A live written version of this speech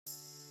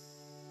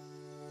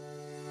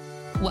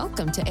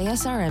Welcome to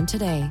ASRM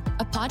Today,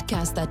 a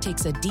podcast that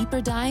takes a deeper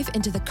dive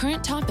into the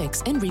current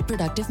topics in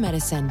reproductive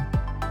medicine.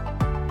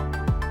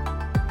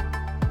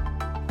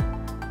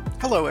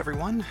 Hello,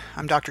 everyone.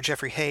 I'm Dr.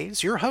 Jeffrey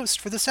Hayes, your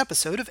host for this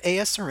episode of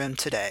ASRM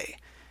Today.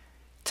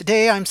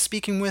 Today, I'm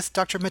speaking with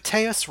Dr.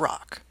 Matthias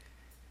Rock.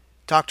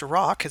 Dr.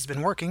 Rock has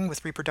been working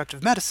with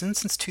reproductive medicine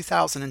since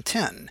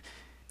 2010.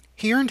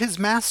 He earned his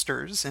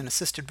master's in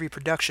assisted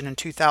reproduction in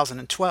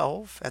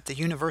 2012 at the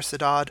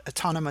Universidad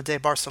Autónoma de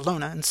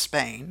Barcelona in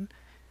Spain.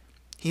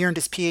 He earned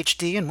his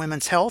PhD in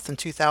women's health in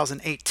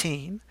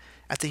 2018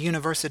 at the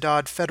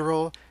Universidade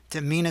Federal de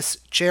Minas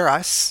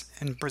Gerais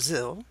in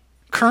Brazil,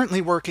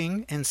 currently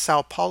working in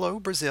Sao Paulo,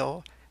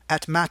 Brazil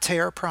at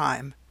Mater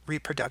Prime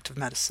Reproductive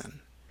Medicine.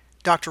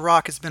 Dr.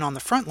 Rock has been on the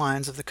front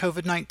lines of the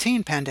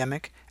COVID-19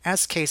 pandemic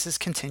as cases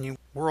continue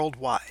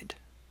worldwide.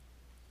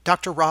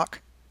 Dr.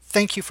 Rock,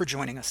 thank you for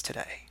joining us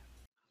today.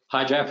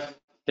 Hi, Jeff.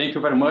 Thank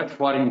you very much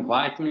for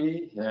inviting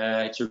me.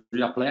 It's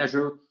really a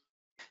pleasure.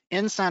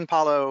 In Sao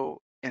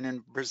Paulo and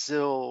in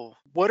Brazil,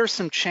 what are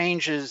some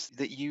changes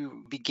that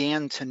you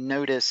began to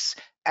notice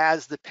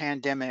as the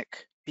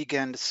pandemic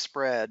began to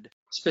spread?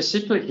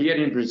 Specifically here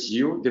in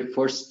Brazil, the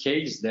first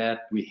case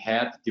that we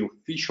had, the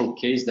official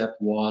case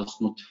that was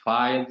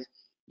notified,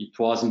 it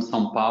was in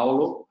Sao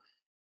Paulo,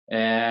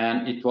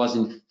 and it was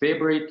in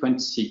February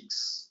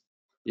 26.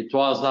 It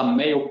was a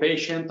male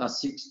patient, a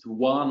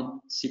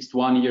 61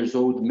 years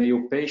old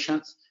male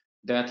patient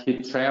that he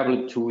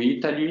traveled to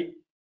Italy.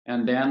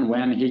 And then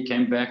when he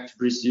came back to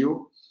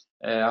Brazil,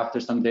 after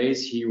some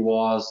days, he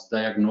was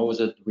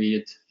diagnosed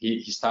with,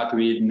 he started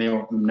with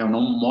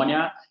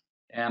pneumonia.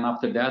 And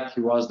after that,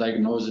 he was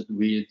diagnosed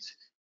with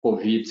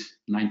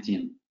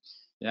COVID-19.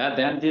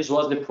 Then this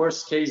was the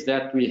first case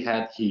that we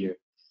had here.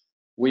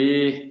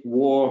 We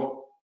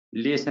were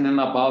listening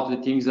about the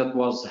things that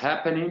was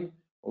happening.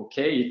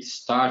 Okay, it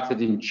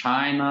started in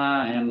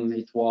China and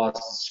it was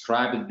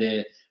described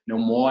the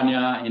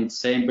pneumonia in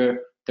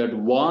December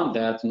 31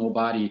 that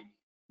nobody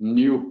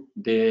knew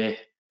the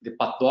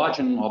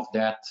pathogen of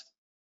that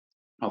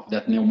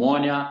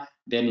pneumonia.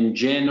 Then in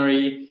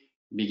January,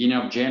 beginning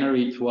of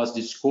January, it was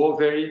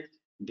discovered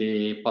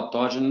the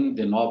pathogen,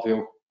 the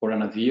novel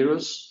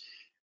coronavirus.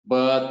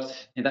 But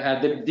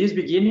at this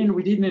beginning,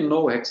 we didn't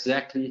know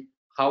exactly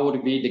how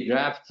would be the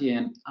gravity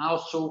and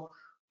also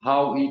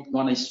how it's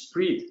gonna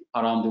spread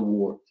around the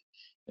world.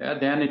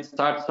 Then it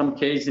started some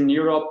case in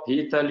Europe,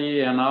 Italy,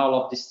 and all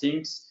of these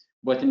things.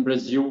 But in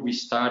Brazil, we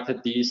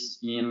started this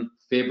in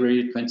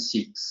February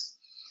 26.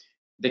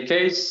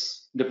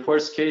 The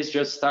first case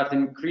just started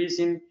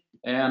increasing,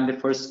 and the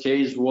first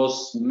case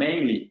was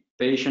mainly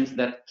patients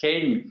that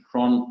came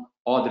from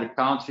other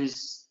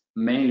countries,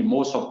 mainly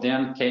most of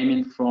them came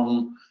in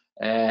from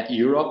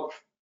Europe,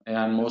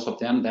 and most of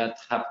them that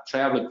have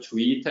traveled to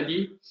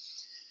Italy.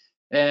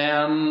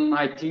 And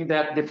I think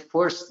that the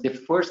first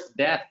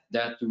death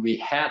that we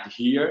had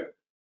here,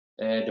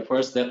 the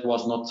first that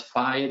was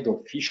notified,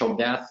 official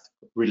death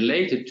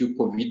related to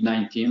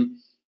COVID-19,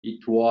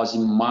 it was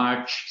in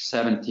March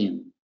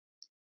 17.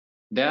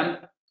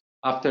 Then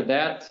after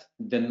that,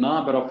 the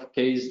number of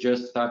cases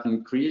just started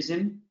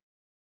increasing.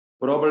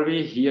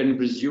 Probably here in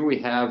Brazil, we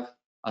have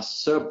a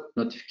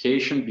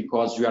sub-notification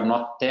because we are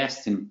not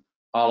testing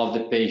all of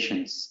the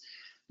patients.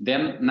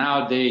 Then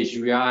nowadays,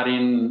 we are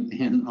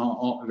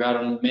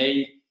on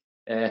May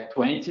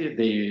 20.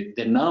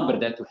 The number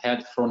that we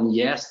had from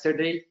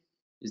yesterday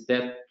is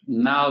that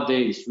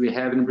nowadays we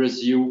have in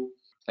Brazil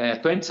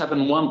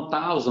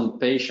 27,000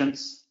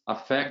 patients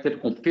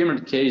affected,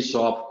 confirmed case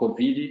of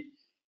COVID,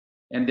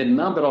 and the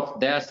number of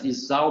deaths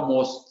is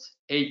almost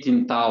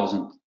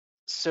 18,000.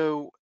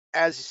 So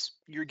as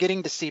you're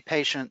getting to see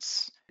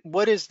patients,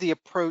 what is the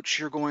approach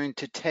you're going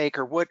to take,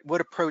 or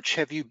what approach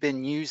have you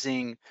been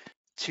using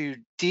to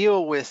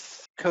deal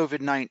with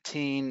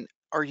COVID-19?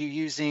 Are you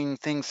using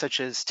things such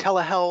as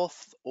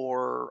telehealth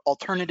or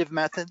alternative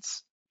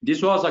methods?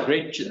 This was a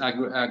great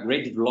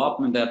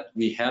development that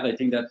we had. I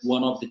think that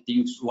one of the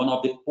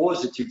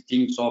positive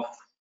things of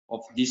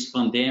this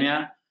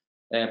pandemic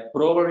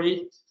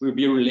probably will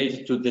be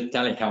related to the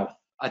telehealth.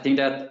 I think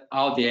that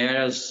all the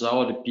areas,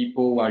 all the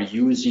people are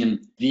using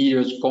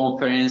videos,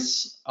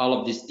 conference, all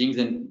of these things,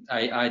 and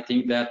I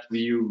think that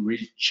we will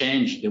really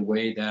change the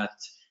way that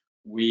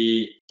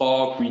we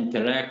talk, we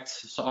interact,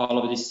 so all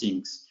of these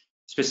things.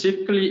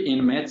 Specifically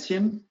in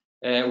medicine,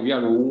 we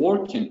are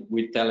working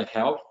with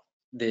telehealth.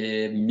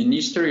 The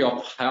Ministry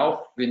of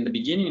Health in the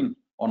beginning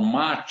on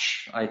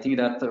March, I think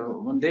that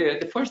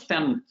the first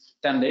 10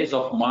 days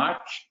of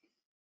March,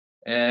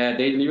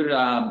 they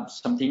delivered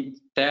something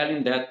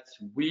telling that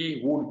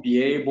we would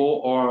be able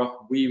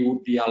or we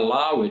would be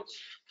allowed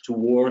to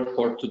work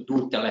or to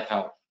do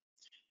telehealth.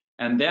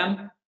 And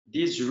then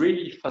this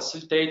really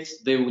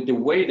facilitates the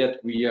way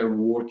that we are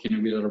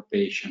working with our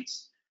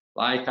patients.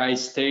 Like I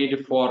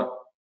stayed for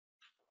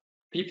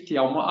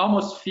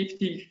almost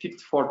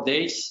 54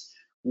 days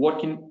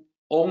working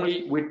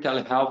only with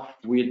telehealth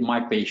with my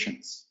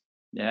patients.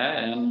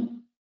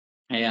 And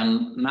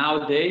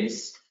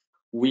nowadays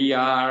we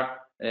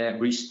are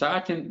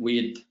restarting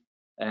with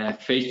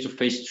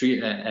face-to-face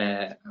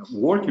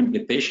working with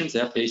the patients,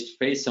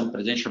 face-to-face, some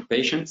presential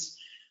patients,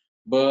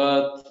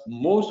 but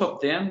most of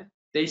them,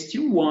 they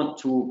still want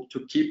to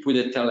keep with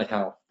the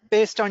telehealth.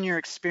 Based on your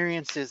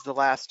experiences the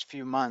last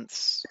few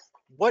months,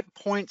 what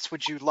points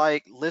would you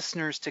like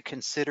listeners to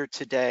consider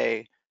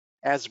today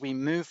as we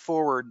move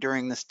forward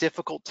during this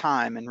difficult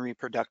time in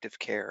reproductive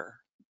care?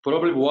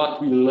 Probably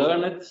what we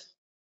learned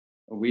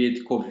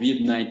with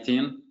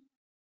COVID-19,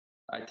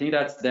 I think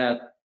that's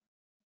that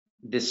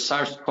the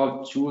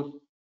SARS-CoV-2,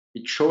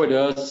 it showed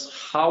us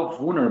how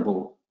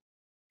vulnerable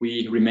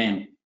we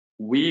remain.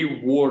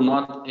 We were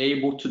not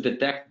able to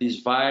detect this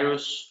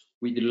virus.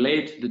 We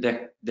delayed to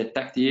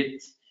detect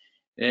it.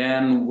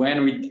 And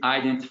when we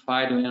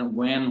identified and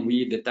when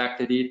we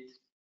detected it,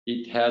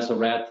 it has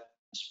already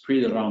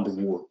spread around the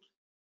world.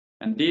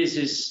 And this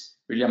is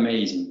really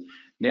amazing.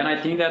 Then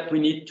I think that we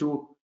need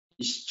to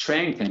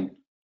strengthen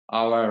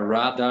our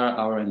radar,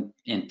 our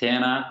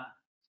antenna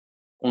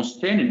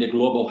concerning the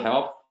global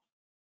health,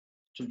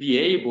 to be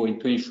able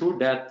to ensure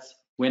that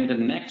when the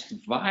next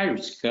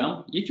virus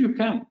comes, it will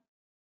come.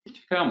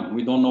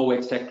 We don't know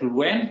exactly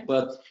when,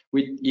 but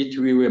it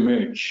will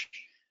emerge.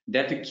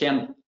 That we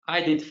can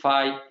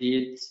identify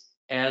it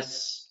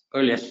as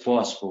early as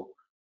possible.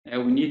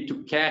 And we need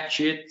to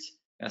catch it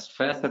as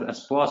fast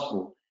as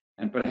possible,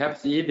 and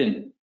perhaps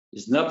even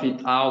snuff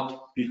it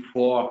out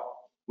before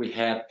we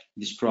have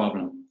this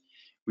problem.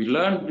 We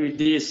learned with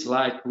this,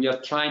 like we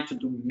are trying to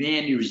do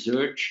many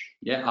research,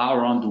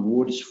 around the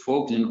world is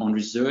focusing on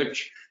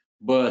research,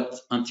 but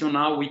until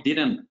now we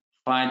didn't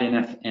find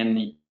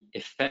any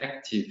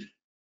effective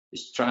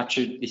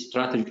strategy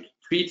to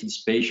treat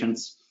these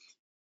patients.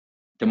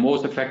 The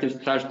most effective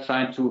strategy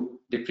trying to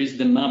decrease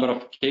the number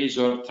of cases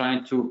or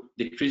trying to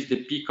decrease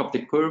the peak of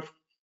the curve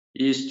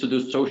is to do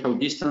social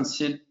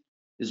distancing,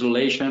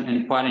 isolation,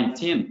 and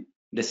quarantine.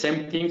 The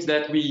same things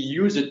that we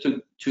used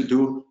to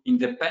do in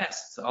the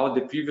past. All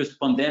the previous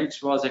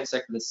pandemics was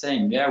exactly the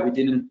same. We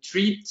didn't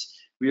treat,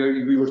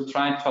 we were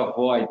trying to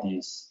avoid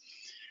this.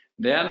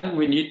 Then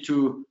we need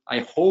to, I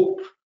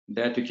hope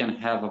that we can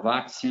have a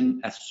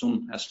vaccine as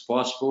soon as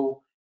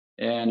possible.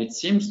 And it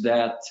seems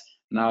that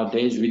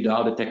nowadays,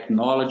 without the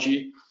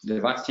technology,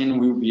 the vaccine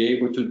will be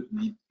able to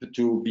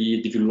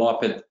be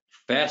developed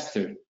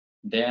faster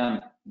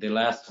than the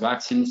last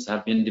vaccines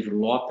have been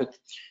developed.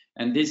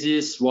 And this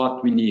is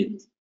what we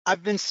need.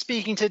 I've been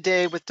speaking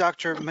today with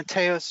Dr.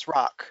 Mateus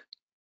Rock.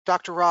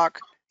 Dr. Rock,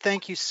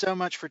 thank you so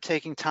much for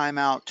taking time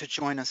out to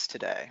join us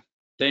today.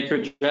 Thank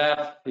you,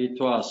 Jeff. It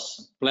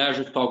was a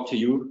pleasure to talk to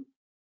you.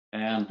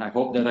 And I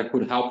hope that I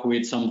could help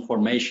with some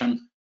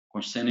information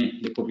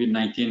concerning the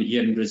COVID-19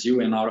 here in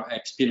Brazil and our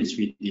experience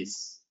with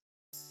this.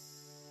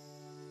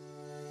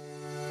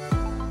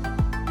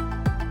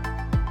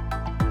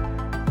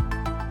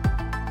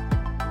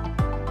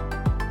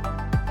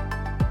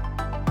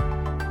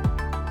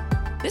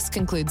 This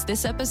concludes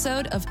this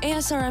episode of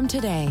ASRM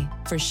Today.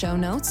 For show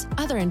notes,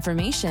 other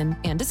information,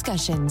 and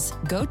discussions,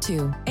 go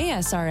to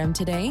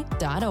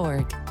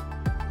asrmtoday.org.